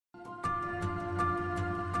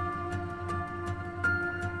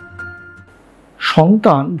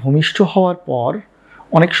সন্তান ভূমিষ্ঠ হওয়ার পর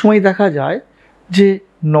অনেক সময় দেখা যায় যে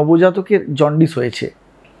নবজাতকের জন্ডিস হয়েছে।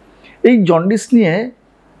 এই জন্ডিস নিয়ে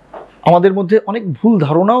আমাদের মধ্যে অনেক ভুল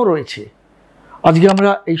ধারণাও রয়েছে। আজকে আমরা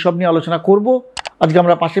এই সব নিয়ে আলোচনা করব। আজকে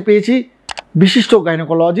আমরা পাশে পেয়েছি বিশিষ্ট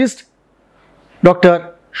গাইনোকোলজিস্ট ডক্টর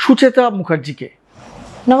সুচেতা মুখার্জিকে।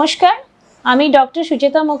 নমস্কার, আমি doctor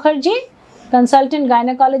Sucheta Mukherjee, consultant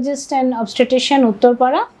gynaecologist and obstetrician,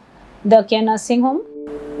 Uttarpara, the care nursing home.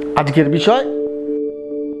 আজকের বিষয়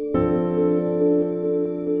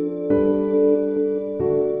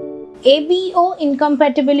ABO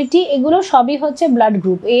ইনকম্প্যাটিবিলিটি। এগুলো সবই হচ্ছে ব্লাড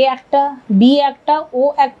গ্রুপ, A একটা, B একটা, O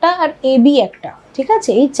একটা আর AB একটা। ঠিক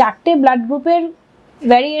আছে, এই চারটে ব্লাড গ্রুপের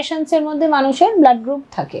ভ্যারিয়েশনসের মধ্যে মানুষের ব্লাড গ্রুপ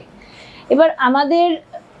থাকে। এবার আমাদের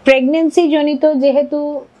প্রেগনেন্সি জনিত যেহেতু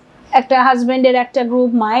একটা হাজব্যান্ডের একটা গ্রুপ,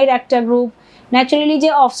 মায়ের একটা গ্রুপ, ন্যাচারালি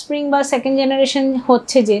যে অফস্প্রিং বা সেকেন্ড জেনারেশন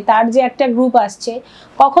হচ্ছে যে তার যে একটা গ্রুপ আসছে,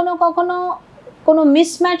 কখনো কখনো কোনো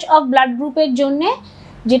মিসম্যাচ অফ ব্লাড গ্রুপের জন্যে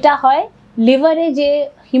যেটা হয়, লিভারে যে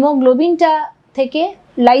হিমোগ্লোবিনটা থেকে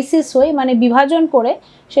লাইসিস হয়ে মানে বিভাজন করে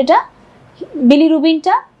সেটা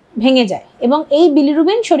বিলিরুবিনটা ভেঙে যায় এবং এই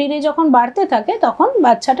বিলিরুবিন শরীরে যখন বাড়তে থাকে তখন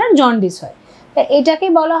বাচ্চাটার জন্ডিস হয়। এটাকে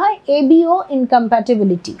বলা হয় ABO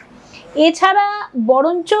ইনকম্প্যাটিবিলিটি। এছাড়া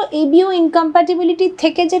বরঞ্চ ABO ইনকম্প্যাটিবিলিটি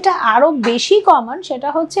থেকে যেটা আরও বেশি কমন সেটা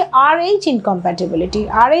হচ্ছে RH ইনকম্প্যাটিবিলিটি।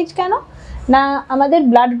 RH কেন না, আমাদের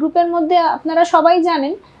ব্লাড গ্রুপের মধ্যে আপনারা সবাই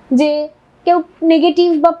জানেন যে কেউ নেগেটিভ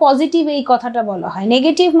বা পজিটিভ এই কথাটা বলা হয়।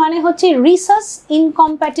 নেগেটিভ মানে হচ্ছে রিসাস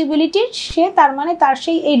ইনকম্প্যাটিবিলিটির, সে তার মানে তার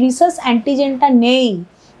সেই এই রিসাস অ্যান্টিজেনটা নেই,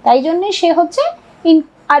 তাই জন্যে সে হচ্ছে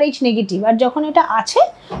RH নেগেটিভ। আর যখন এটা আছে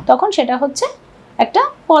তখন সেটা হচ্ছে একটা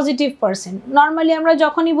পজিটিভ পার্সন। নর্মালি আমরা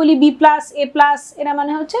যখনই বলি B+, A+, এরা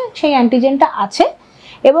মানে হচ্ছে সেই অ্যান্টিজেনটা আছে।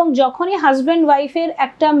 এবং যখনই হাজব্যান্ড ওয়াইফের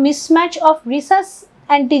একটা মিসম্যাচ অফ রিসাস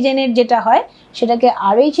অ্যান্টিজেনের যেটা হয় সেটাকে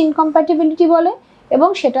RH ইনকম্প্যাটিবিলিটি বলে এবং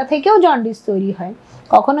সেটা থেকেও জন্ডিস তৈরি হয়।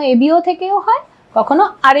 কখনো ABO থেকেও হয়, কখনো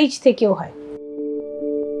RH থেকেও হয়।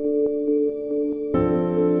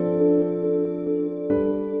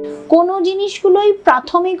 কোনো জিনিসগুলোই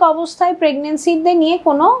প্রাথমিক অবস্থায় প্রেগনেন্সিতে নিয়ে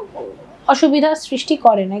কোনো অসুবিধার সৃষ্টি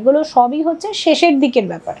করে না, এগুলো সবই হচ্ছে শেষের দিকের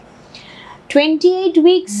ব্যাপার। 28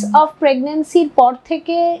 উইকস অফ প্রেগনেন্সির পর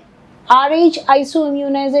থেকে RH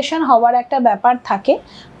আইসোইমিউনাইজেশন হওয়ার একটা ব্যাপার থাকে,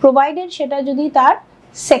 প্রোভাইডেড সেটা যদি তার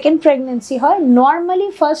সেকেন্ড প্রেগনেন্সি হয়। নর্মালি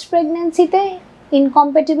ফার্স্ট প্রেগনেন্সিতে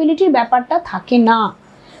ইনকম্প্যাটিবিলিটির ব্যাপারটা থাকে না।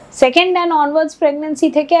 সেকেন্ড অ্যান্ড অনওয়ার্ডস প্রেগনেন্সি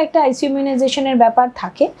থেকে একটা আইসোইমিউনাইজেশনের ব্যাপার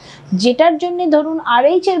থাকে, যেটার জন্য ধরুন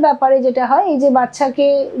RH এর ব্যাপারে যেটা হয়, এই যে বাচ্চাকে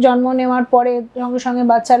জন্ম নেওয়ার পরে সঙ্গে সঙ্গে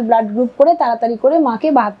বাচ্চার ব্লাড গ্রুপ করে তাড়াতাড়ি করে মাকে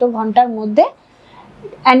 72 ঘন্টার মধ্যে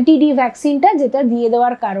অ্যান্টি-ডি ভ্যাকসিনটা যেটা দিয়ে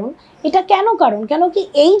দেওয়ার কারণ, এটা কেন কেন কি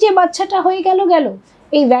এই যে বাচ্চাটা হয়ে গেল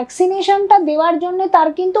এই ভ্যাকসিনেশনটা দেওয়ার জন্য তার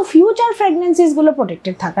কিন্তু ফিউচার প্রেগনেন্সিসগুলো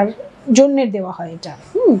প্রোটেক্টেড থাকার জন্য দেওয়া হয় এটা।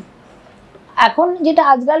 এখন যেটা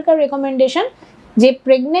আজকালকার রেকমেন্ডেশন যে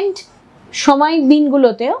প্রেগনেন্ট সময়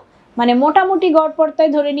দিনগুলোতেও মানে মোটামুটি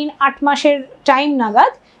গড়পড়তায় ধরে নিন 8 মাসের টাইম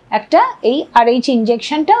নাগাদ একটা এই RH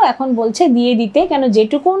ইনজেকশনটাও এখন বলছে দিয়ে দিতে, কেন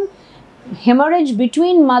যেটুকুন haemorrhage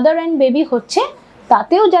between mother and baby হচ্ছে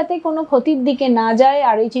তাতেও যাতে কোনো ক্ষতির দিকে না যায়,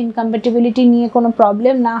 RH ইনকম্প্যাটিবিলিটি নিয়ে কোনো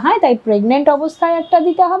প্রবলেম না হয়, তাই প্রেগনেন্ট অবস্থায় একটা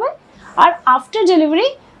দিতে হবে। আর আফটার ডেলিভারি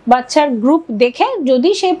বাচ্চার গ্রুপ দেখে যদি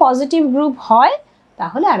সে পজিটিভ গ্রুপ হয়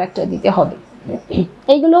তাহলে আর একটা দিতে হবে।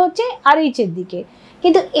 এইগুলো হচ্ছে RH এর দিকে।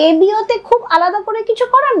 কিন্তু ABOতে খুব আলাদা করে কিছু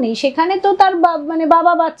করার নেই, সেখানে তো তার মানে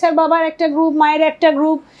বাচ্চার বাবার একটা গ্রুপ, মায়ের একটা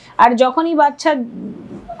গ্রুপ, আর যখনই বাচ্চা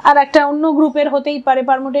আর একটা অন্য গ্রুপের হতেই পারে,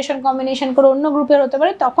 পারমুটেশন কম্বিনেশন করে অন্য গ্রুপের হতে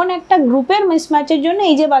পারে, তখন একটা গ্রুপের মিসম্যাচের জন্য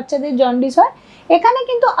এই যে বাচ্চাদের জন্ডিস হয়, এখানে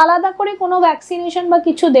কিন্তু আলাদা করে কোনো ভ্যাকসিনেশন বা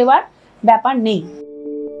কিছু দেওয়ার ব্যাপার নেই।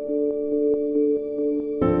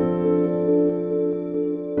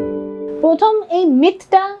 প্রথম এই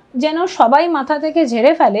মিথটা যেন সবাই মাথা থেকে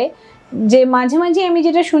ঝেড়ে ফেলে, যে মাঝে মাঝে আমি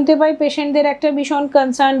যেটা শুনতে পাই পেশেন্টদের একটা ভীষণ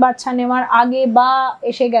কনসার্ন বাচ্চা নেওয়ার আগে বা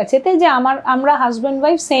এসে গেছেতে যে আমরা হাজব্যান্ড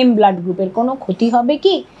ওয়াইফ সেম ব্লাড গ্রুপের, কোনো ক্ষতি হবে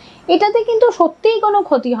কি? এটাতে কিন্তু সত্যিই কোনো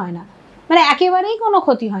ক্ষতি হয় না, মানে একেবারেই কোনো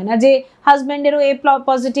ক্ষতি হয় না যে হাজব্যান্ডেরও A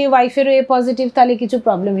পজিটিভ, ওয়াইফেরও A পজিটিভ, তাহলে কিছু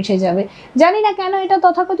প্রবলেম এসে যাবে। জানি না কেন এটা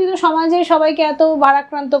তথাকথিত সমাজে সবাইকে এত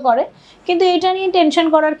ভারাক্রান্ত করে, কিন্তু এটা নিয়ে টেনশন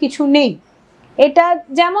করার কিছু নেই। এটা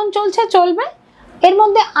যেমন চলছে চলবে, এর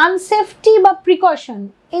মধ্যে আনসেফটি বা প্রিকশন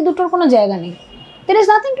এই দুটোর কোনো জায়গা নেই। there is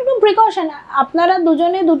nothing to do precaution. আপনারা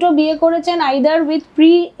দুজনে দুটো বিয়ে করেছেন either with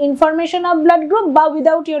pre-information of blood group বা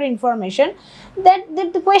without your information, that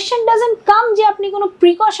the question doesn't come যে আপনি কোনো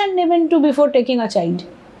precaution নেবেন to before taking a child.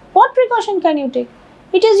 What precaution can you take?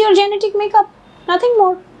 It is your genetic makeup, nothing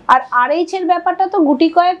more. R RH এর ব্যাপারটা তো গুটি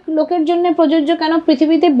কয়েক লোকের জন্য প্রযোজ্য, কেন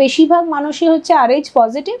পৃথিবীতে বেশিরভাগ মানুষই হচ্ছে RH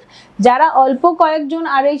পজিটিভ, যারা অল্প কয়েকজন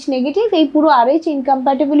RH নেগেটিভ, এই পুরো RH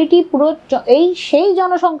ইনকম্প্যাটিবিলিটি পুরো এই সেই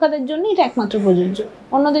জনসংখ্যাদের জন্য এটা একমাত্র প্রযোজ্য,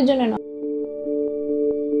 অন্যদের জন্য নয়।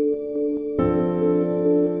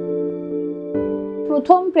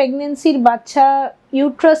 প্রথম প্রেগন্যান্সির বাচ্চা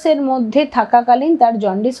ইউট্রাসের মধ্যে থাকাকালীন তার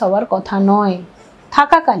জন্ডিস হওয়ার কথা নয়।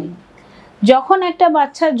 থাকাকালীন যখন একটা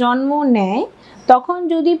বাচ্চা জন্ম নেয় তখন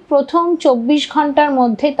যদি প্রথম 24 ঘন্টার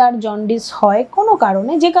মধ্যে তার জন্ডিস হয় কোনো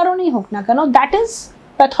কারণে, যে কারণেই হোক না কেন, দ্যাট ইজ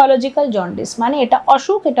প্যাথোলজিক্যাল জন্ডিস, মানে এটা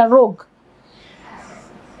অসুখ, এটা রোগ,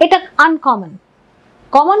 এটা আনকমন।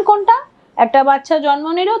 কমন কোনটা? একটা বাচ্চা জন্ম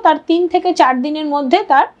নিল, তার 3 থেকে 4 দিনের মধ্যে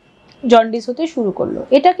তার জন্ডিস হতে শুরু করলো,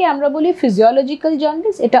 এটাকে আমরা বলি ফিজিওলজিক্যাল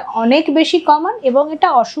জন্ডিস। এটা অনেক বেশি কমন এবং এটা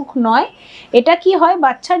অসুখ নয়। এটা কি হয়,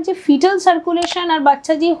 বাচ্চার যে ফিটাল সার্কুলেশন আর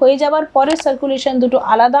বাচ্চা যে হয়ে যাওয়ার পরে সার্কুলেশন দুটো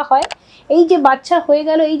আলাদা হয়। এই যে বাচ্চা হয়ে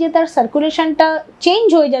গেল, এই যে তার সার্কুলেশনটা চেঞ্জ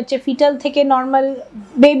হয়ে যাচ্ছে ফিটাল থেকে নর্মাল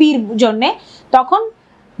বেবির জন্যে, তখন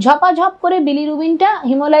ঝপাঝপ করে বিলিরুবিনটা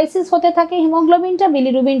হিমোলাইসিস হতে থাকে, হিমোগ্লোবিনটা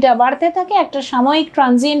বিলিরুবিনটা বাড়তে থাকে, একটা সাময়িক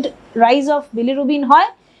ট্রানজিয়েন্ট রাইজ অফ বিলিরুবিন হয়,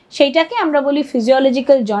 সেইটাকে আমরা বলি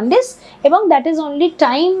ফিজিওলজিক্যাল জন্ডিস। এবং that is only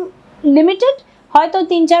time limited, হয়তো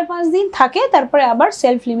 3-4-5 দিন থাকে, তারপরে আবার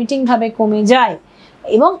সেলফ লিমিটিং ভাবে কমে যায়।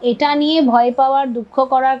 এবং এটা নিয়ে ভয় পাওয়ার, দুঃখ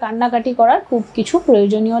করার, কান্নাকাটি করার খুব কিছু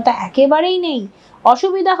প্রয়োজনীয়তা একেবারেই নেই।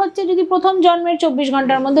 অসুবিধা হচ্ছে যদি প্রথম জন্মের 24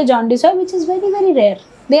 ঘন্টার মধ্যে জন্ডিস হয়, which is very very rare,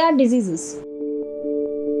 they are diseases.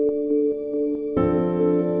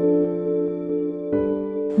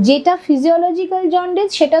 যেটা ফিজিওলজিক্যাল জন্ডিস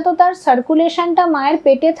সেটা তো তার সার্কুলেশনটা মায়ের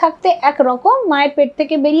পেটে থাকতে একরকম, মায়ের পেট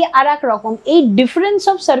থেকে বেরিয়ে আর এক রকম। এই ডিফারেন্স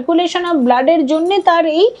অফ সার্কুলেশন অফ ব্লাডের জন্য তার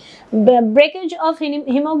এই breakage of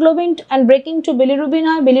haemoglobin and breaking two bilirubin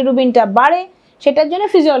হয়, বিলিরুবিনটা বাড়ে, সেটার জন্য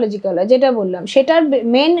ফিজিওলজিক্যাল হয়। যেটা বললাম সেটার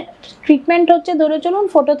মেন ট্রিটমেন্ট হচ্ছে ধরে চলুন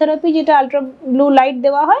ফটোথেরাপি, যেটা আলট্রা ব্লু লাইট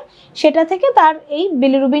দেওয়া হয়, সেটা থেকে তার এই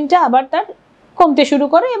বিলিরুবিনটা আবার তার কমতে শুরু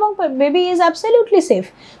করে এবং বেবি ইজ অ্যাবসলিউটলি সেফ।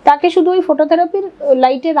 তাকে শুধু ওই ফটোথেরাপির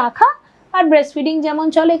লাইটে রাখা আর ব্রেস্ট ফিডিং যেমন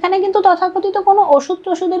চলে, এখানে কিন্তু তথাকথিত কোনো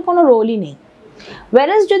ওষুধের কোনো রোলই নেই।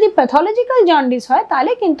 ওয়ারেস যদি প্যাথোলজিক্যাল জন্ডিস হয়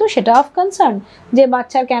তাহলে কিন্তু সেটা অফ কনসার্ন, যে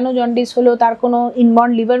বাচ্চার কেন জন্ডিস হলো, তার কোনো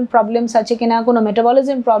ইনবর্ন লিভার প্রবলেমস আছে কিনা, কোনো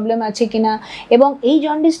মেটাবলিজম প্রবলেম আছে কিনা। এবং এই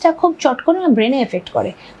জন্ডিসটা খুব চট করে ব্রেনে এফেক্ট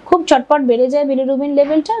করে, খুব চটপট বেড়ে যায় বিলিরুবিন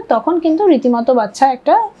লেভেলটা, তখন কিন্তু রীতিমতো বাচ্চা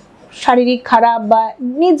একটা শারীরিক খারাপ বা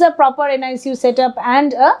needs a proper NICU setup and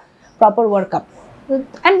a proper workup,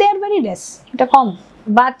 and they are very less, এটা কম।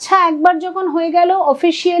 বাচ্চা একবার যখন হয়ে গেল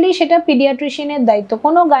অফিসিয়ালি সেটা পিডিয়াট্রিশিয়ানের দায়িত্ব।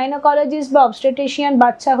 কোনো গাইনোকোলজিস্ট বা অবস্টেট্রিশিয়ান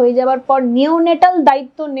বাচ্চা হয়ে যাওয়ার পর নিওনেটাল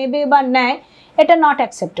দায়িত্ব নেবে বা নেয়, এটা নট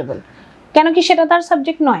অ্যাকসেপ্টেবল, কেন কি সেটা তার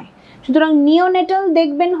সাবজেক্ট নয়। সুতরাং নিওনেটাল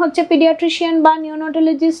দেখবেন হচ্ছে পিডিয়াট্রিশিয়ান বা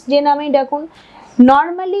নিওনেটোলজিস্ট যে নামেই ডাকুন।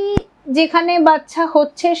 নর্মালি যেখানে বাচ্চা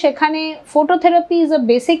হচ্ছে সেখানে phototherapy is a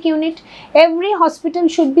basic unit. Every hospital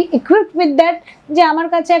should be equipped with that, যে আমার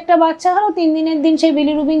কাছে একটা বাচ্চা হলো 3 দিনের দিন সেই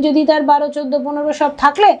বিলিরুবিন যদি তার 12, 14, 15 সব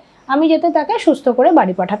থাকলে আমি যাতে তাকে সুস্থ করে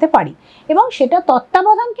বাড়ি পাঠাতে পারি। এবং সেটা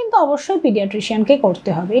তত্ত্বাবধান কিন্তু অবশ্যই পিডিয়াট্রিশিয়ানকে করতে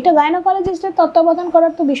হবে, এটা গাইনোকোলজিস্টের তত্ত্বাবধান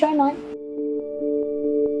করার তো বিষয় নয়।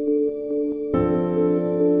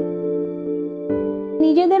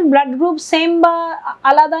 নিজেদের ব্লাড গ্রুপ সেম বা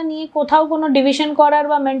আলাদা নিয়ে কোথাও কোনো ডিভিশন করার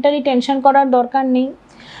বা মেন্টালি টেনশন করার দরকার নেই।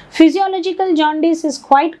 Physiological jaundice is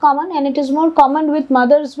quite common and it is more common with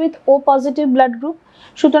mother's with O positive blood group.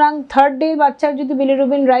 সুতরাং 3rd ডে বাচ্চার যদি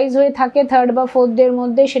বিলিরুবিন রাইজ হয়ে থাকে 3rd বা 4th ডের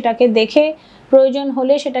মধ্যে, সেটাকে দেখে প্রয়োজন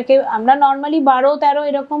হলে সেটাকে আমরা নর্মালি 12-13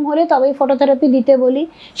 এরকম হলে তবেই ফটোথেরাপি দিতে বলি।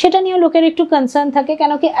 সেটা নিয়ে লোকের একটু কনসার্ন থাকে,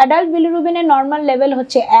 কেন কি অ্যাডাল্ট বিলিরুবিনের নর্মাল লেভেল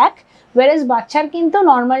হচ্ছে 1, ওয়ারেস বাচ্চার কিন্তু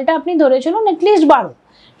নর্মালটা আপনি ধরে চলুন অ্যাটলিস্ট 12।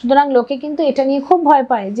 সুতরাং লোকে কিন্তু এটা নিয়ে খুব ভয়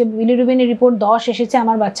পায় যে বিলিরুবিনের রিপোর্ট 10 এসেছে,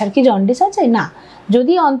 আমার বাচ্চার কি জন্ডিস আছে? না,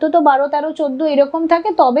 যদি অন্তত 12, 13, 14 এরকম থাকে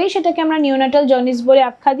তবেই সেটাকে আমরা নিওনেটাল জন্ডিস বলে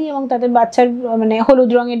আখ্যা দিই এবং তাদের বাচ্চার মানে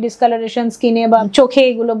হলুদ রঙের ডিসকালারেশন স্কিনে বা চোখে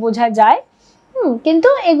এগুলো বোঝা যায়। কিন্তু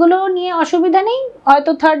এগুলো নিয়ে অসুবিধা নেই।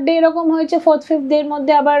 হয়তো 3rd ডে এরকম হয়েছে, 4th, 5th ডের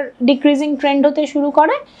মধ্যে আবার ডিক্রিজিং ট্রেন্ড হতে শুরু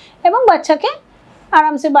করে এবং বাচ্চাকে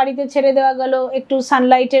আরামসে বাড়িতে ছেড়ে দেওয়া গেল। একটু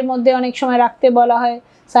সানলাইটের মধ্যে অনেক সময় রাখতে বলা হয়,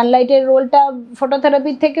 সানলাইটের রোলটা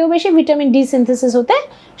ফটোথেরাপির থেকেও বেশি ভিটামিন ডি সিনথেসিস হতে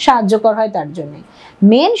সাহায্যকর হয় তার জন্য।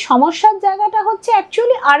 মেন সমস্যার জায়গাটা হচ্ছে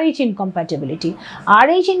actually RH incompatibility.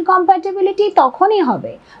 RH incompatibility তখনই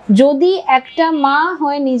হবে যদি একটা মা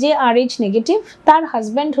হয় নিজে RH নেগেটিভ, তার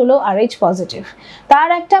হাজব্যান্ড হলো RH পজিটিভ, তার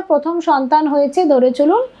একটা প্রথম সন্তান হয়েছে ধরে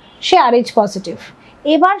চলুন সে RH পজিটিভ,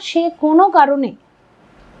 এবার সে কোনো কারণে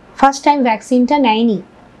ফার্স্ট টাইম ভ্যাকসিনটা নেয়নি,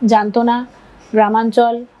 জানতো না,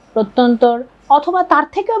 গ্রামাঞ্চল, প্রত্যন্তর, অথবা তার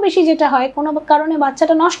থেকেও বেশি যেটা হয়, কোনো কারণে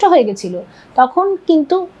বাচ্চাটা নষ্ট হয়ে গেছিল, তখন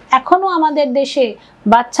কিন্তু এখনও আমাদের দেশে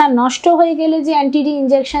বাচ্চা নষ্ট হয়ে গেলে যে অ্যান্টিডি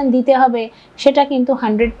ইনজেকশন দিতে হবে সেটা কিন্তু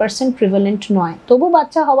 100% প্রিভ্যালেন্ট নয়। তবু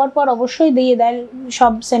বাচ্চা হওয়ার পর অবশ্যই দিয়ে দেয়,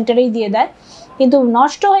 সব সেন্টারেই দিয়ে দেয়, কিন্তু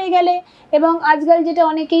নষ্ট হয়ে গেলে, এবং আজকাল যেটা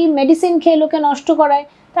অনেকেই মেডিসিন খেয়ে লোকে নষ্ট করায়,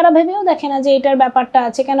 তারা ভেবেও দেখে না যে এটার ব্যাপারটা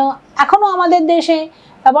আছে। কেন এখনও আমাদের দেশে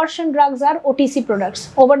abortion drugs R OTC products,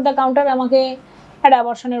 over the counter আমাকে একটা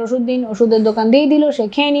অ্যাবর্শনের ওষুধ দিন, ওষুধের দোকান দিয়ে দিল, সে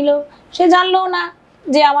খেয়ে নিল, সে জানলো না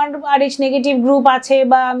যে আমার RH নেগেটিভ গ্রুপ আছে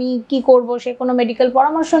বা আমি কি করব, সে কোনো মেডিকেল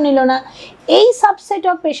পরামর্শ নিল না। এই সাবসেট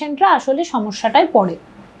অফ পেশেন্টরা আসলে সমস্যাটায় পড়ে,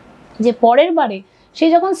 যে পরের বারে সে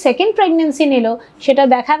যখন সেকেন্ড প্রেগনেন্সি নিল, সেটা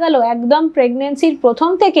দেখা গেল একদম প্রেগনেন্সির প্রথম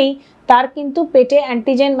থেকেই তার কিন্তু পেটে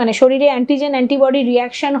অ্যান্টিজেন, মানে শরীরে অ্যান্টিজেন অ্যান্টিবডি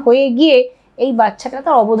রিয়াকশন হয়ে গিয়ে এই বাচ্চাটা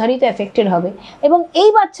তার অবধারিত এফেক্টেড হবে। এবং এই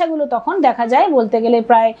বাচ্চাগুলো তখন দেখা যায় বলতে গেলে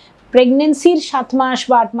প্রায় প্রেগনেন্সির 7 মাস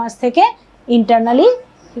বা 8 মাস থেকে ইন্টারনালি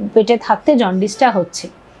পেটে থাকতে জন্ডিসটা হচ্ছে।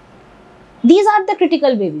 These are the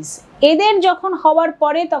critical babies. এদের যখন হওয়ার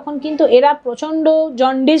পরে তখন কিন্তু এরা প্রচণ্ড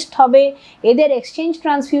জন্ডিসড হবে, এদের এক্সচেঞ্জ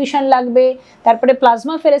ট্রান্সফিউশন লাগবে, তারপরে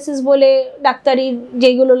প্লাজমাফেরেসিস বলে ডাক্তারি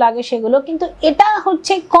যেগুলো লাগে সেগুলো, কিন্তু এটা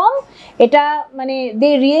হচ্ছে কম। এটা মানে they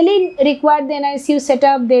really require the NICU set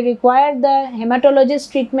up, they require the haematologist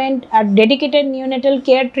treatment R dedicated neonatal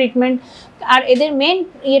care treatment, আর এদের মেন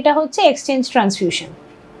এটা হচ্ছে এক্সচেঞ্জ ট্রান্সফিউশন।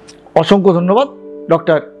 অসংখ্য ধন্যবাদ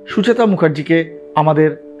ডক্টর সুচেতা মুখার্জিকে আমাদের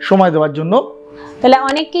সময় দেওয়ার জন্য। তাহলে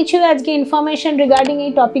অনেক কিছু আজকে ইনফরমেশন রিগার্ডিং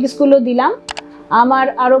এই টপিকসগুলো দিলাম। আমার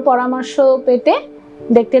আরও পরামর্শ পেতে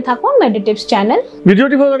দেখতে থাকুন মেডিটিভস চ্যানেল।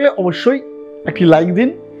 ভিডিওটি ভালো লাগলে অবশ্যই একটি লাইক দিন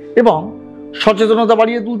এবং সচেতনতা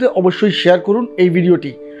বাড়িয়ে তুলতে অবশ্যই শেয়ার করুন এই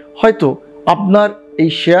ভিডিওটি। হয়তো আপনার এই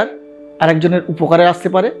শেয়ার আরেকজনের উপকারে আসতে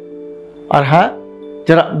পারে। আর হ্যাঁ,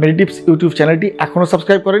 যারা মেডিটিভস ইউটিউব চ্যানেলটি এখনও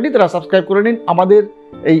সাবস্ক্রাইব করেনি তারা সাবস্ক্রাইব করে নিন আমাদের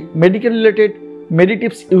এই মেডিকেল রিলেটেড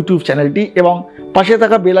মেডিটিভস ইউটিউব চ্যানেলটি, এবং পাশে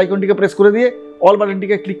থাকা বেল আইকনটিকে প্রেস করে দিয়ে অল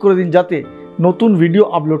বাটনটিকে ক্লিক করে দিন, যাতে নতুন ভিডিও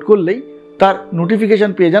আপলোড করলেই তার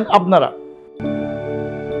নোটিফিকেশান পেয়ে যান আপনারা।